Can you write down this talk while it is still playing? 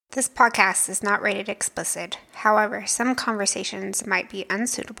This podcast is not rated explicit. However, some conversations might be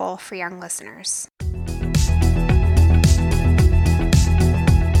unsuitable for young listeners.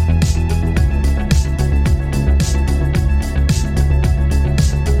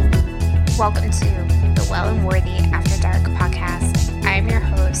 Welcome to the Well and Worthy After Dark podcast. I am your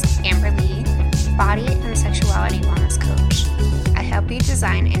host, Amber Lee, body and sexuality wellness coach. I help you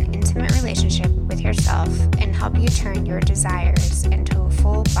design an intimate relationship with yourself and help you turn your desires into a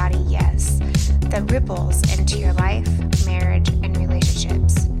full body yes that ripples into your life, marriage, and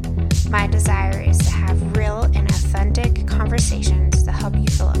relationships. My desire is to have real and authentic conversations that help you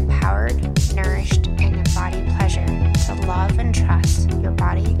feel empowered, nourished, and embody pleasure to love and trust your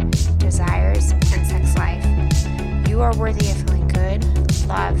body, desires, and sex life. You are worthy of feeling good,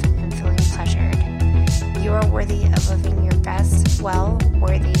 love, and feeling pleasured. You are worthy of living your best, well,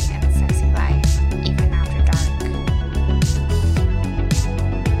 worthy, and sexy life, even after dark.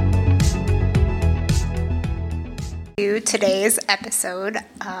 To today's episode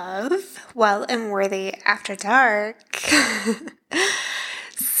of Well and Worthy After Dark.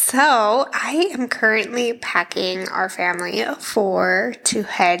 So, I am currently packing our family to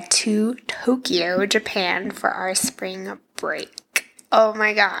head to Tokyo, Japan for our spring break. Oh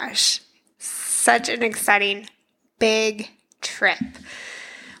my gosh. Such an exciting, big trip.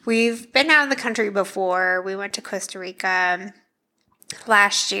 We've been out of the country before. We went to Costa Rica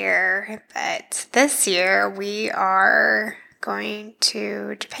last year, but this year we are going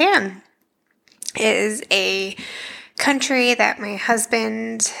to Japan. It is a country that my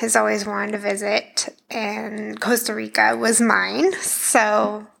husband has always wanted to visit, and Costa Rica was mine.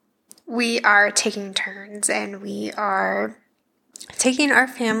 So we are taking turns, and we are taking our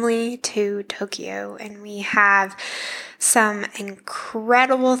family to Tokyo, and we have some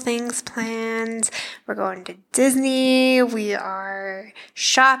incredible things planned. We're going to Disney. We are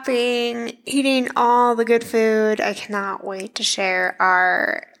shopping, eating all the good food. I cannot wait to share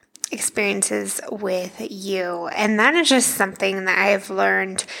our experiences with you. And that is just something that I have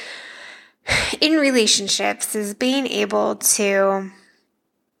learned in relationships, is being able to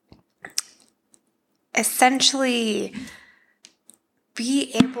essentially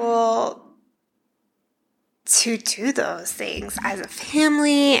be able to do those things as a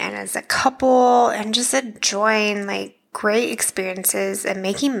family and as a couple, and just enjoying great experiences and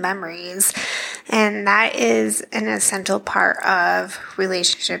making memories. And that is an essential part of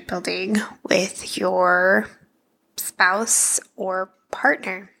relationship building with your spouse or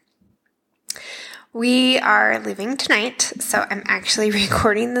partner. We are leaving tonight, so I'm actually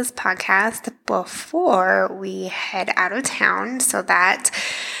recording this podcast before we head out of town so that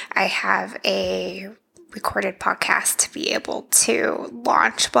I have a recorded podcast to be able to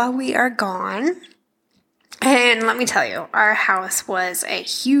launch while we are gone. And let me tell you, our house was a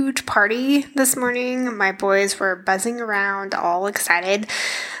huge party this morning. My boys were buzzing around, all excited,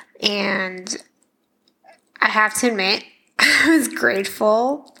 and I have to admit, I was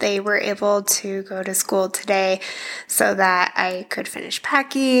grateful they were able to go to school today so that I could finish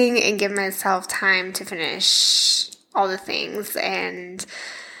packing and give myself time to finish all the things and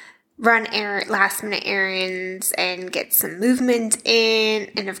run last minute errands and get some movement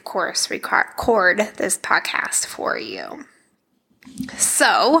in, and of course record this podcast for you.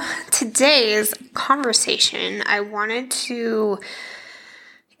 So today's conversation, I wanted to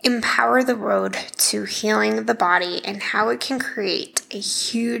empower the road to healing the body and how it can create a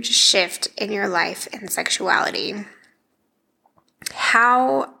huge shift in your life and sexuality.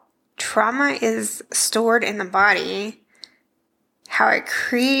 How trauma is stored in the body, how it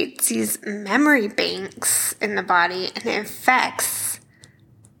creates these memory banks in the body, and it affects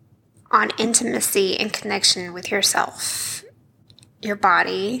on intimacy and connection with yourself, your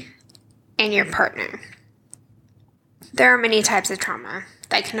body, and your partner. There are many types of trauma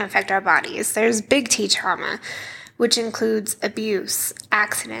that can affect our bodies. There's big T trauma, which includes abuse,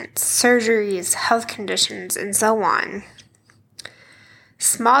 accidents, surgeries, health conditions, and so on.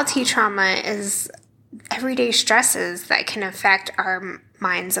 Small T trauma is everyday stresses that can affect our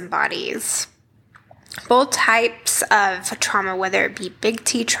minds and bodies. Both types of trauma, whether it be big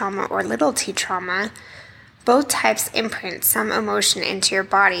T trauma or little t trauma, both types imprint some emotion into your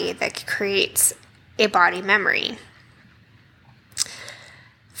body that creates a body memory.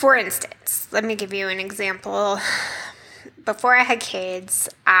 For instance, let me give you an example. Before I had kids,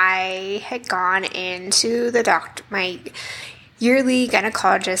 I had gone into the doctor, my yearly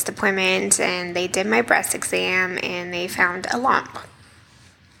gynecologist appointment, and they did my breast exam and they found a lump.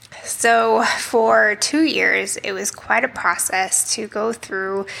 So for 2 years, it was quite a process to go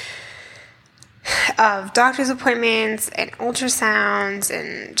through of doctor's appointments and ultrasounds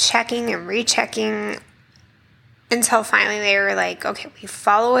and checking and rechecking until finally they were like, okay, we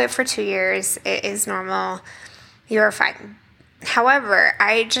follow it for 2 years. It is normal. You're fine. However,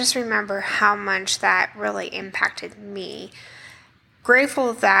 I just remember how much that really impacted me.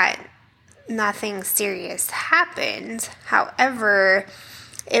 Grateful that nothing serious happened. However,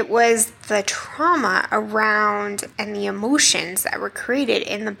 it was the trauma around and the emotions that were created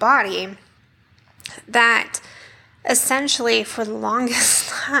in the body that essentially for the longest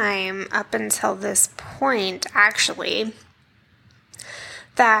time up until this point, actually,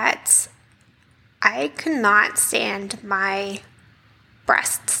 that I could not stand my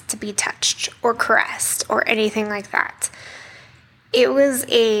breasts to be touched or caressed or anything like that. It was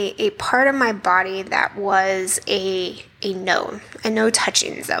a part of my body that was a no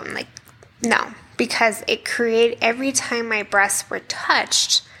touching zone. Like, no, because it created, every time my breasts were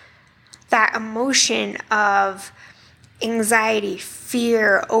touched, that emotion of anxiety,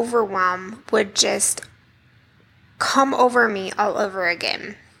 fear, overwhelm would just come over me all over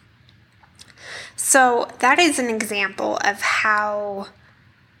again. So that is an example of how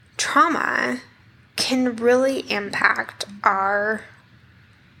trauma can really impact our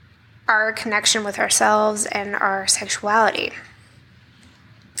connection with ourselves and our sexuality.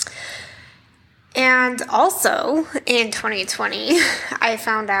 And also in 2020, I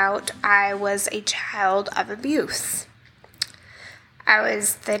found out I was a child of abuse. I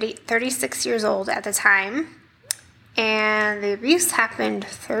was 36 years old at the time, and the abuse happened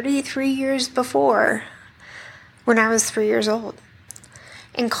 33 years before, when I was 3 years old.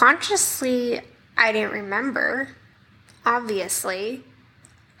 And consciously, I didn't remember, obviously.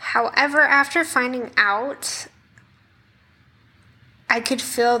 However, after finding out, I could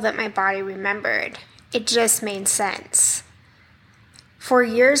feel that my body remembered. It just made sense. For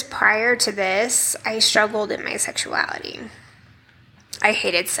years prior to this, I struggled in my sexuality. I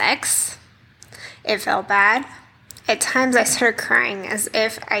hated sex. It felt bad. At times I started crying as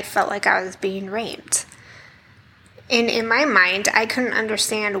if I felt like I was being raped. And in my mind, I couldn't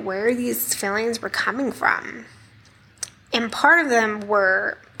understand where these feelings were coming from. And part of them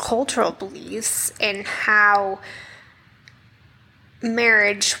were cultural beliefs and how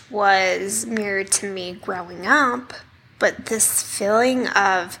marriage was mirrored to me growing up. But this feeling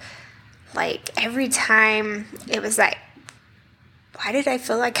of, like, every time it was like, why did I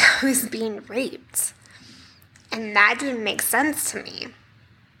feel like I was being raped? And that didn't make sense to me.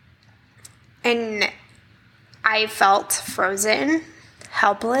 And I felt frozen,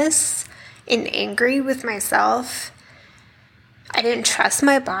 helpless, and angry with myself. I didn't trust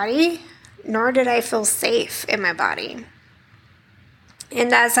my body, nor did I feel safe in my body.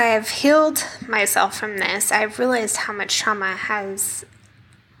 And as I have healed myself from this, I've realized how much trauma has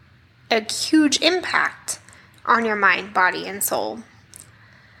a huge impact on your mind, body, and soul.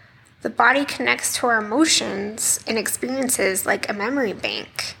 The body connects to our emotions and experiences like a memory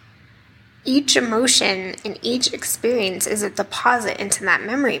bank. Each emotion and each experience is a deposit into that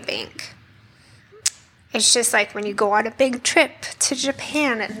memory bank. It's just like when you go on a big trip to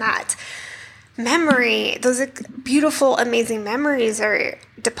Japan and that memory, those beautiful, amazing memories are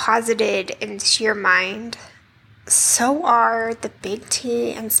deposited into your mind. So are the big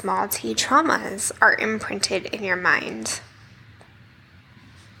T and small t traumas are imprinted in your mind.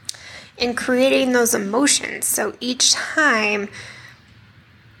 And creating those emotions. So each time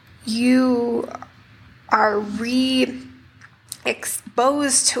you are re-exposed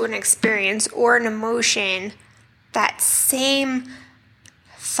to an experience or an emotion, that same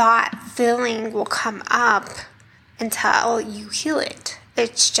thought, feeling will come up until you heal it.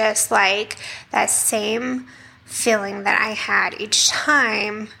 It's just like that same feeling that I had each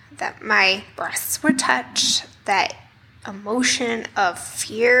time that my breasts were touched, that emotion of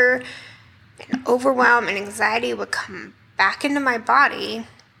fear and overwhelm and anxiety would come back into my body.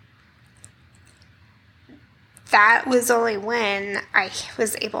 That was only when I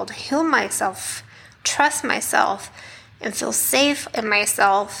was able to heal myself, trust myself, and feel safe in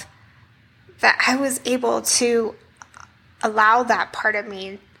myself, that I was able to allow that part of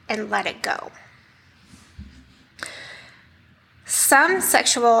me and let it go. Some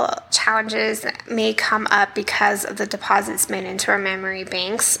sexual challenges may come up because of the deposits made into our memory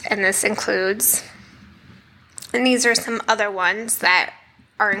banks, and this includes, and these are some other ones that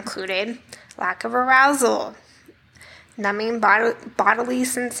are included: lack of arousal, numbing bodily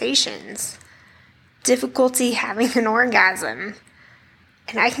sensations, difficulty having an orgasm.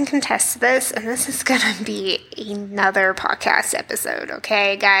 And I can contest this, and this is going to be another podcast episode,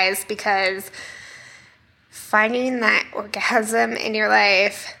 okay, guys? Because finding that orgasm in your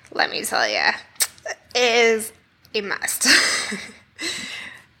life, let me tell you, is a must.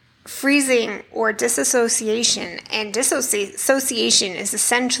 Freezing or disassociation, and disassociation is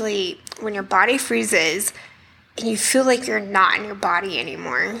essentially when your body freezes and you feel like you're not in your body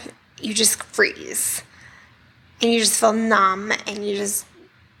anymore. You just freeze and you just feel numb and you just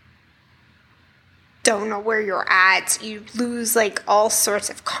don't know where you're at. You lose like all sorts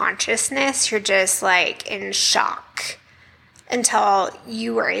of consciousness. You're just like in shock until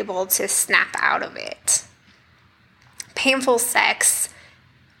you are able to snap out of it. Painful sex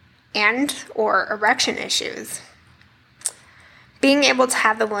and or erection issues. Being able to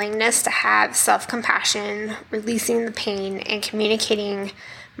have the willingness to have self-compassion, releasing the pain, and communicating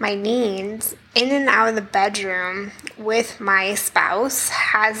my needs in and out of the bedroom with my spouse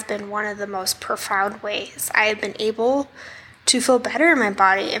has been one of the most profound ways I have been able to feel better in my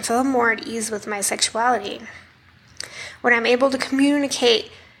body and feel more at ease with my sexuality. When I'm able to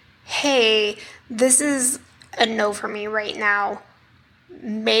communicate, hey, this is a no for me right now.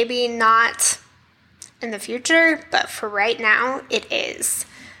 Maybe not in the future, but for right now, it is.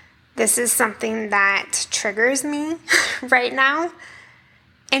 This is something that triggers me right now.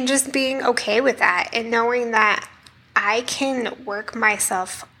 And just being okay with that and knowing that I can work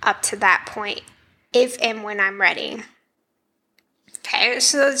myself up to that point if and when I'm ready. Okay,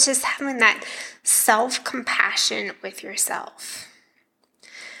 so it's just having that self-compassion with yourself.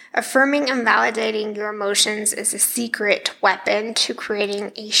 Affirming and validating your emotions is a secret weapon to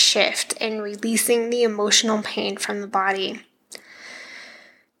creating a shift and releasing the emotional pain from the body.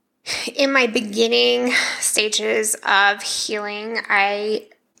 In my beginning stages of healing, I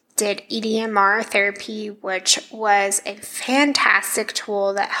did EDMR therapy, which was a fantastic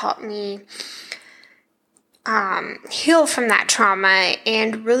tool that helped me heal from that trauma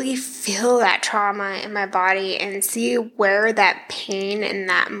and really feel that trauma in my body and see where that pain and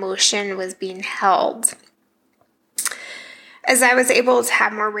that emotion was being held. As I was able to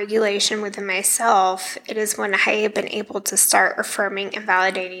have more regulation within myself, it is when I have been able to start affirming and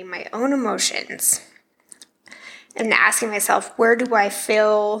validating my own emotions and asking myself, where do I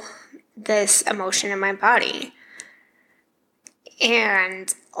feel this emotion in my body?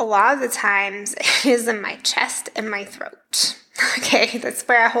 And a lot of the times it is in my chest and my throat. Okay, that's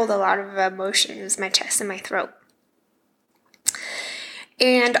where I hold a lot of emotion, is my chest and my throat.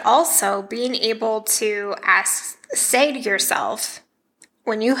 And also being able to say to yourself,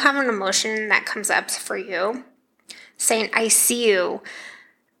 when you have an emotion that comes up for you, saying, I see you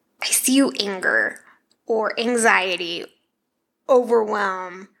anger or anxiety,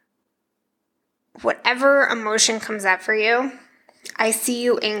 overwhelm, whatever emotion comes up for you, I see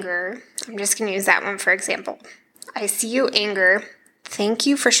you anger. I'm just going to use that one for example. I see you anger. Thank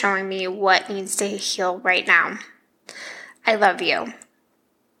you for showing me what needs to heal right now. I love you.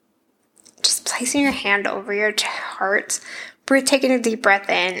 Just placing your hand over your heart, taking a deep breath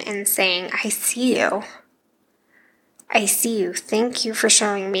in and saying, I see you. I see you. Thank you for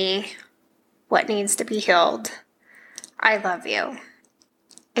showing me what needs to be healed. I love you.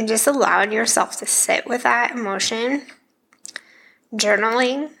 And just allowing yourself to sit with that emotion.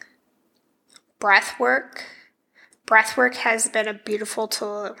 Journaling, breath work. Breath work has been a beautiful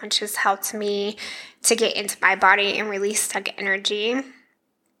tool which has helped me to get into my body and release stuck energy.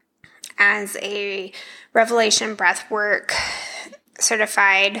 As a Revelation Breathwork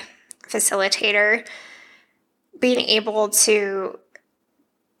certified facilitator, being able to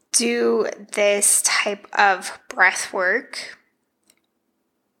do this type of breath work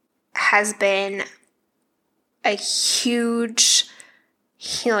has been a huge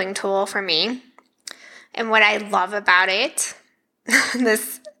healing tool for me. And what I love about it,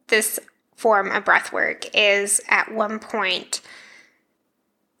 this form of breath work, is at one point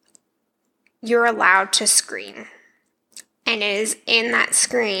you're allowed to scream. And it is in that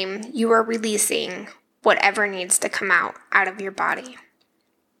scream you are releasing whatever needs to come out of your body.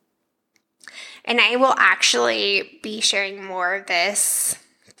 And I will actually be sharing more of this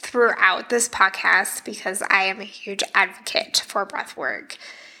throughout this podcast because I am a huge advocate for breath work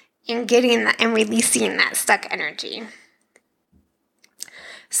and getting that and releasing that stuck energy.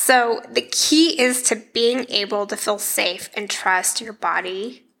 So the key is to being able to feel safe and trust your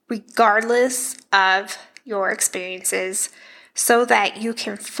body regardless of your experiences so that you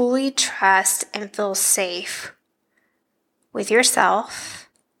can fully trust and feel safe with yourself,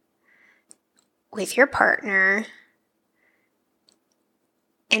 with your partner,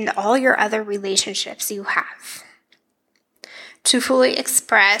 and all your other relationships you have. To fully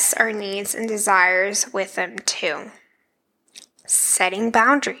express our needs and desires with them too. Setting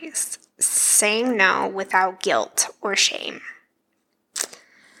boundaries, saying no without guilt or shame.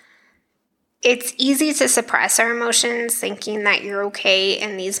 It's easy to suppress our emotions, thinking that you're okay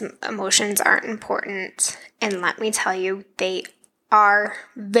and these emotions aren't important. And let me tell you, they are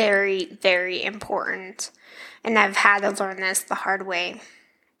very, very important. And I've had to learn this the hard way.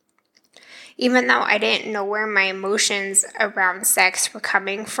 Even though I didn't know where my emotions around sex were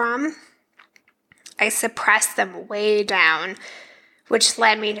coming from, I suppressed them way down, which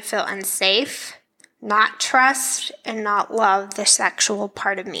led me to feel unsafe, not trust, and not love the sexual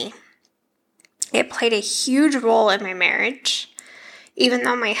part of me. It played a huge role in my marriage. Even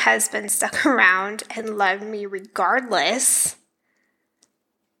though my husband stuck around and loved me regardless,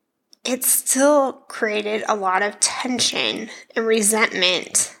 it still created a lot of tension and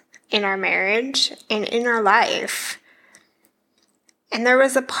resentment in our marriage and in our life. And there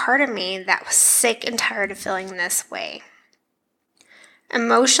was a part of me that was sick and tired of feeling this way.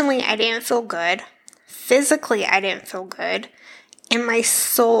 Emotionally, I didn't feel good. Physically, I didn't feel good. And my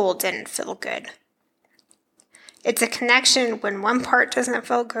soul didn't feel good. It's a connection when one part doesn't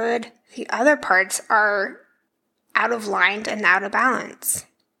feel good, the other parts are out of line and out of balance.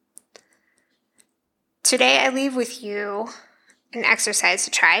 Today, I leave with you an exercise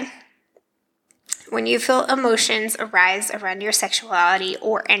to try. When you feel emotions arise around your sexuality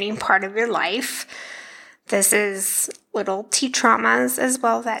or any part of your life, this is little T traumas as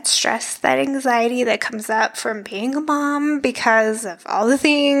well, that stress, that anxiety that comes up from being a mom because of all the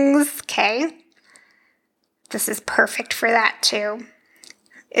things, okay? This is perfect for that too,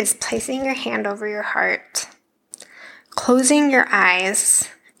 is placing your hand over your heart, closing your eyes,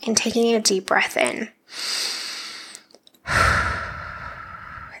 and taking a deep breath in.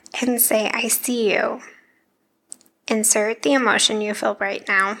 And say, I see you. Insert the emotion you feel right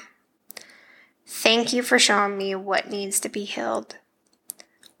now. Thank you for showing me what needs to be healed.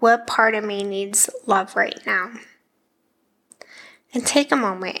 What part of me needs love right now? And take a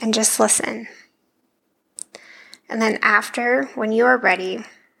moment and just listen. And then after, when you are ready,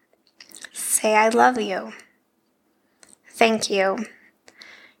 say, I love you. Thank you.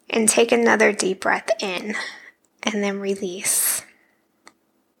 And take another deep breath in and then release.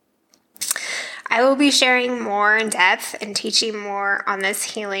 I will be sharing more in depth and teaching more on this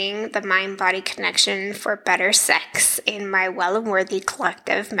healing the mind-body connection for better sex in my Well and Worthy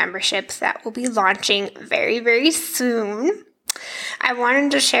Collective memberships that will be launching very, very soon. I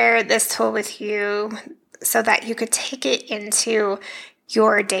wanted to share this tool with you so that you could take it into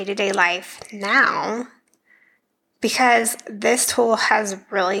your day-to-day life now, because this tool has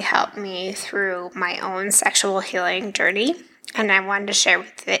really helped me through my own sexual healing journey, and I wanted to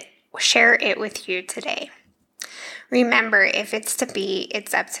share it with you today. Remember, if it's to be,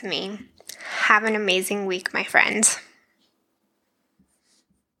 it's up to me. Have an amazing week, my friends.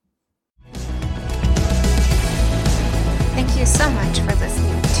 Thank you so much for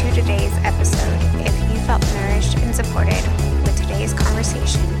listening to today's episode. If you felt nourished and supported with today's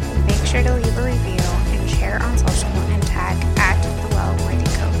conversation, make sure to leave a review and share on social and tag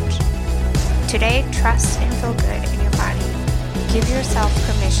 @TheWellWorthyCoach. Today, trust and feel good in your body. Give yourself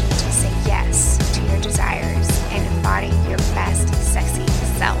permission to say yes to your desires and embody